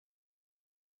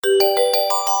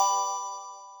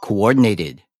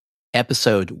Coordinated,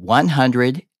 episode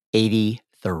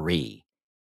 183,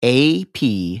 AP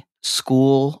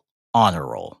School Honor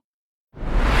Roll.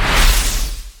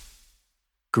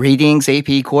 Greetings,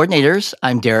 AP coordinators.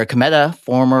 I'm Derek Cometa,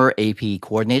 former AP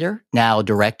coordinator, now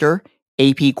director,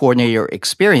 AP coordinator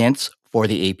experience for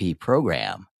the AP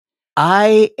program.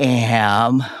 I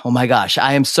am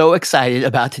so excited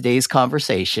about today's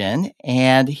conversation.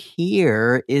 And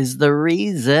here is the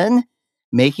reason.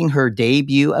 Making her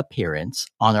debut appearance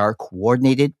on our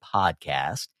coordinated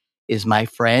podcast is my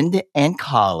friend and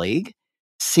colleague,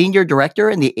 Senior Director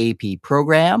in the AP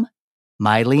program,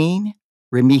 Mylene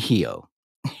Remigio.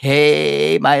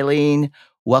 Hey, Mylene.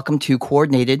 Welcome to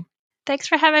Coordinated. Thanks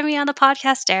for having me on the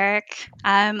podcast, Derek.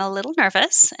 I'm a little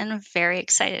nervous and very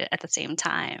excited at the same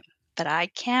time, but I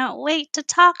can't wait to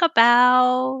talk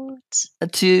about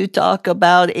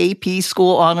AP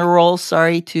School Honor Roll.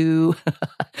 Sorry to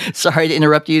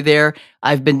interrupt you there.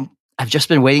 I've just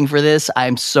been waiting for this.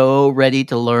 I'm so ready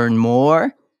to learn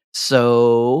more.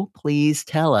 So please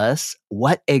tell us,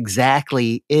 what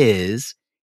exactly is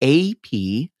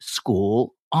AP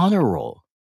School Honor Roll?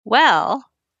 Well,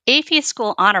 AP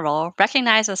School Honor Roll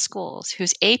recognizes schools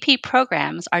whose AP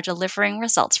programs are delivering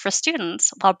results for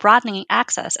students while broadening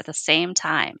access at the same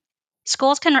time.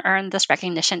 Schools can earn this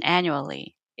recognition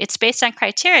annually. It's based on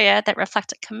criteria that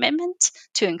reflect a commitment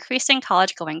to increasing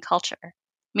college-going culture,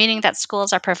 meaning that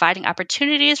schools are providing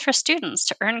opportunities for students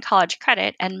to earn college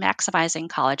credit and maximizing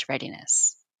college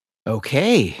readiness.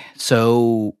 Okay,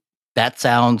 so that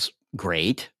sounds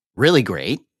great, really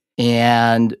great.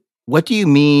 And what do you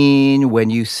mean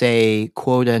when you say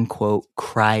quote unquote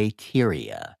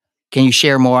criteria? Can you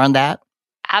share more on that?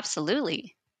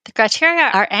 Absolutely. The criteria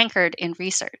are anchored in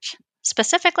research,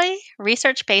 specifically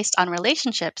research based on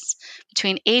relationships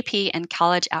between AP and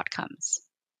college outcomes.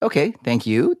 Okay, thank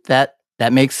you. That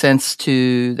makes sense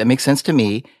to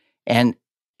me. And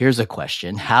here's a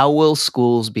question. How will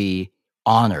schools be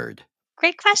honored?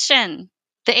 Great question.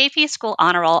 The AP School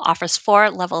Honor Roll offers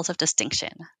 4 levels of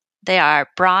distinction. They are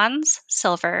bronze,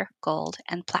 silver, gold,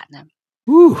 and platinum.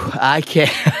 Whew, I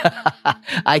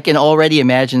can already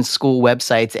imagine school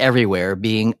websites everywhere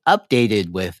being updated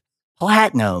with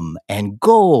platinum and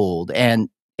gold. And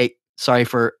I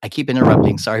keep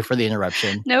interrupting. Sorry for the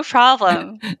interruption. No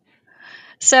problem.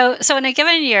 So in a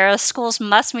given year, schools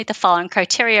must meet the following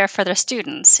criteria for their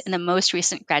students in the most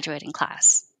recent graduating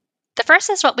class. The first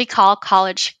is what we call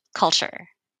college culture.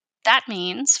 That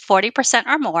means 40%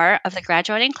 or more of the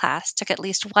graduating class took at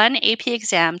least one AP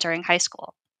exam during high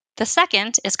school. The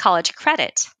second is college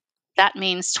credit. That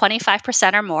means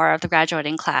 25% or more of the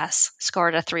graduating class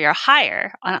scored a 3 or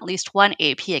higher on at least one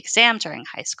AP exam during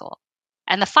high school.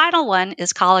 And the final one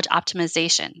is college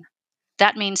optimization.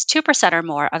 That means 2% or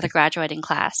more of the graduating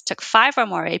class took 5 or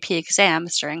more AP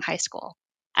exams during high school.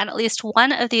 And at least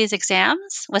one of these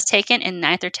exams was taken in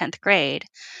 9th or 10th grade,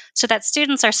 so that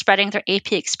students are spreading their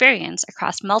AP experience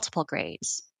across multiple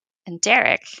grades. And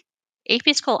Derek,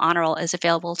 AP School Honor Roll is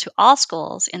available to all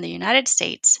schools in the United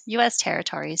States, U.S.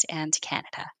 territories, and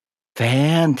Canada.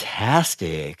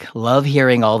 Fantastic. Love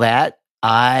hearing all that.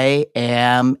 I'm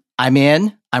in.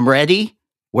 I'm ready.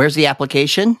 Where's the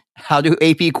application? How do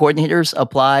AP coordinators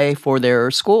apply for their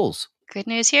schools? Good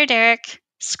news here, Derek.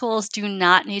 Schools do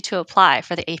not need to apply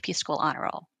for the AP School Honor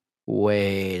Roll.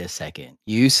 Wait a second.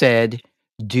 You said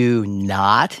do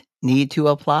not need to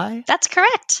apply? That's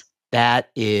correct. That's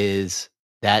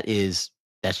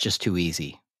just too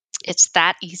easy. It's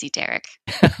that easy, Derek.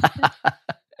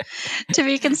 To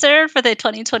be considered for the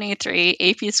 2023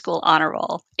 AP School Honor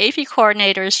Roll, AP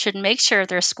coordinators should make sure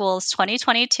their school's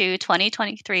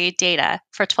 2022-2023 data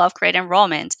for 12th grade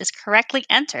enrollment is correctly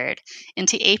entered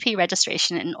into AP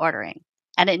registration and ordering,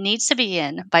 and it needs to be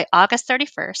in by August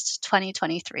 31st,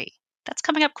 2023. That's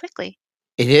coming up quickly.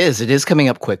 It is coming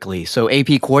up quickly. So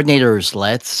AP coordinators,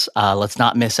 let's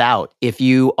not miss out. If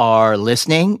you are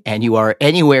listening and you are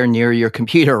anywhere near your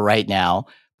computer right now,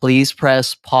 please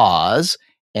press pause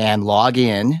and log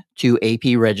in to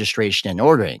AP registration and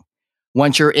ordering.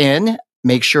 Once you're in,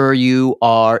 make sure you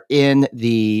are in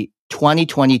the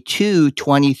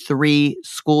 2022-23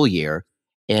 school year,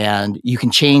 and you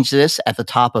can change this at the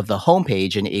top of the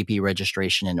homepage in AP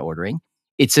registration and ordering.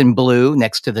 It's in blue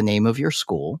next to the name of your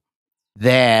school.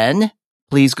 Then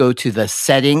please go to the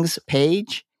settings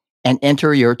page and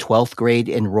enter your 12th grade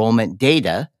enrollment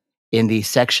data in the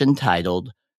section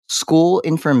titled School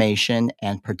Information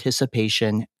and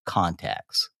Participation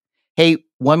Contacts. Hey,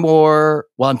 one more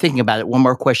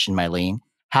question, Mylene.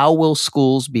 How will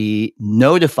schools be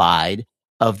notified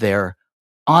of their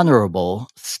honorable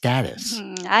status?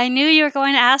 I knew you were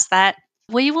going to ask that.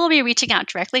 We will be reaching out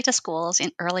directly to schools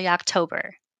in early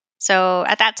October. So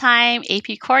at that time,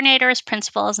 AP coordinators,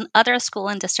 principals, and other school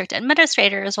and district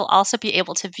administrators will also be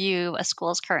able to view a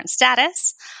school's current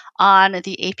status on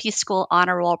the AP School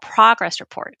Honor Roll Progress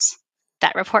Report.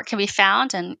 That report can be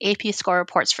found in AP Score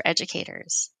Reports for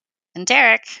Educators. And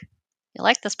Derek, you'll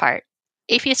like this part.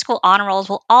 AP School Honor Rolls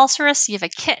will also receive a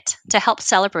kit to help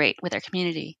celebrate with their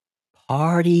community.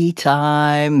 Party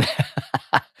time.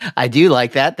 I do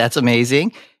like that. That's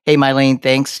amazing. Hey, Mylene,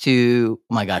 thanks to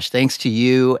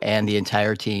you and the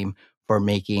entire team for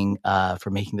making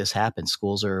this happen.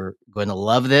 Schools are going to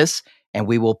love this, and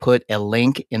we will put a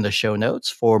link in the show notes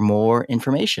for more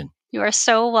information. You are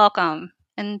so welcome.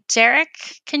 And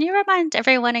Derek, can you remind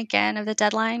everyone again of the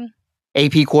deadline?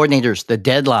 AP coordinators, the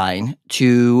deadline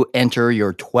to enter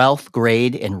your 12th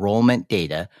grade enrollment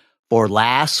data for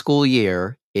last school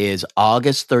year is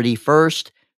August 31st,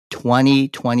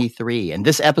 2023. And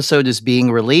this episode is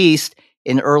being released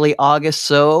in early August,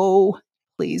 so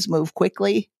please move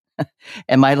quickly.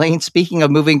 And Mylene, speaking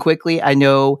of moving quickly, I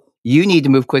know you need to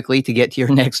move quickly to get to your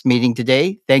next meeting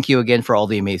today. Thank you again for all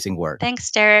the amazing work.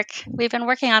 Thanks, Derek. We've been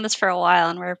working on this for a while,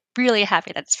 and we're really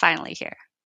happy that it's finally here.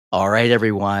 All right,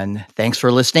 everyone. Thanks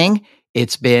for listening.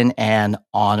 It's been an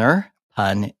honor,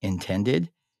 pun intended.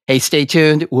 Hey, stay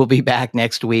tuned. We'll be back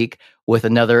next week with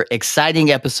another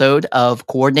exciting episode of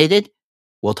Coordinated.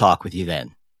 We'll talk with you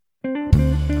then.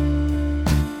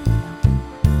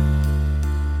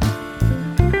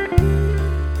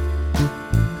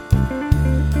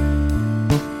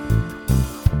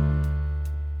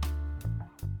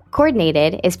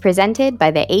 Coordinated is presented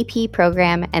by the AP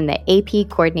program and the AP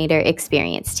Coordinator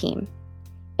Experience team.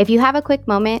 If you have a quick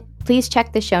moment, please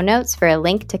check the show notes for a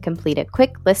link to complete a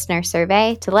quick listener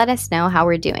survey to let us know how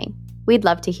we're doing. We'd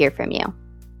love to hear from you.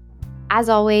 As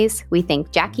always, we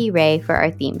thank Jackie Ray for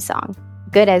our theme song,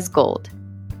 Good as Gold.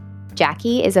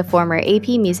 Jackie is a former AP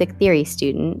Music Theory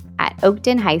student at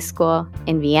Oakton High School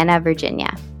in Vienna,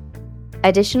 Virginia.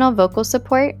 Additional vocal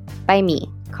support by me,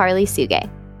 Carly Suge,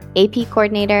 AP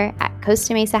Coordinator at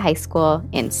Costa Mesa High School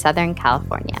in Southern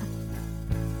California.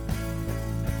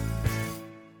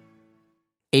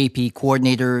 AP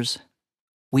coordinators,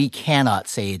 we cannot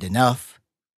say it enough.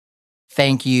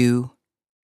 Thank you,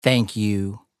 thank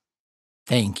you,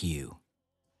 thank you.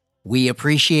 We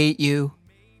appreciate you,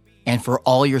 and for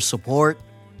all your support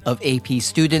of AP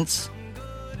students,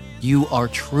 you are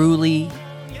truly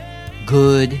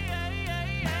good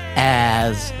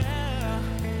as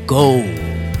gold.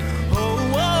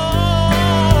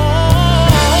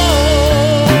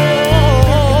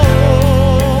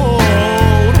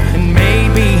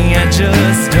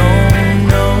 Just don't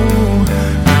know.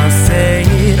 I'll say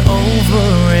it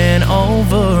over and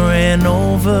over and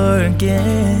over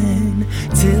again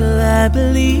till I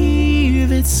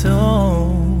believe it's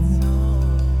so.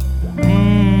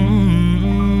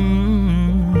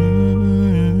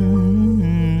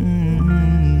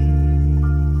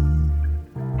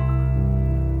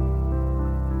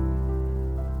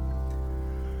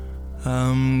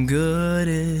 I'm good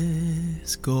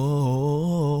as gold.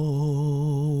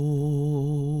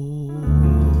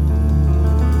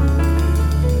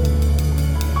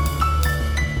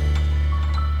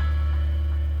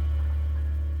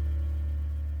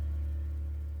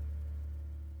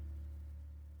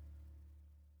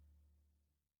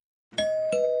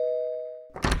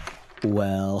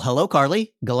 Well, hello,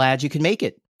 Carly. Glad you could make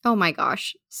it. Oh my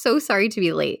gosh, so sorry to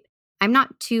be late. I'm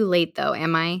not too late though,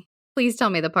 am I? Please tell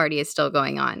me the party is still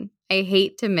going on. I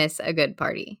hate to miss a good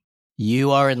party.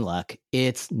 You are in luck.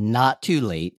 It's not too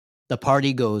late. The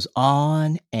party goes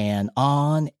on and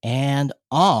on and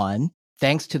on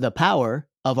thanks to the power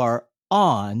of our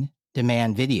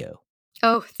on-demand video.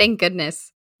 Oh, thank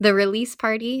goodness. The release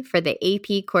party for the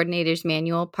AP Coordinators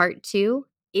Manual Part 2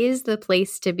 is the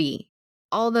place to be.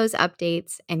 All those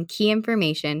updates and key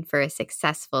information for a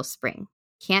successful spring.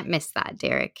 Can't miss that,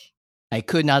 Derek. I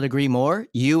could not agree more.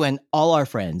 You and all our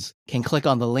friends can click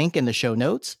on the link in the show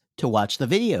notes to watch the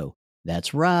video.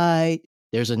 That's right.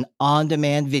 There's an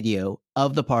on-demand video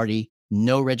of the party,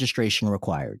 no registration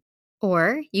required.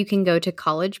 Or you can go to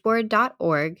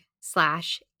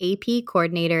collegeboard.org/AP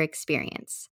Coordinator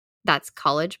Experience. That's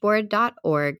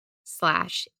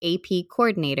collegeboard.org/AP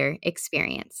Coordinator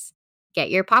Experience. Get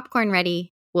your popcorn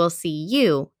ready. We'll see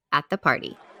you at the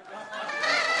party.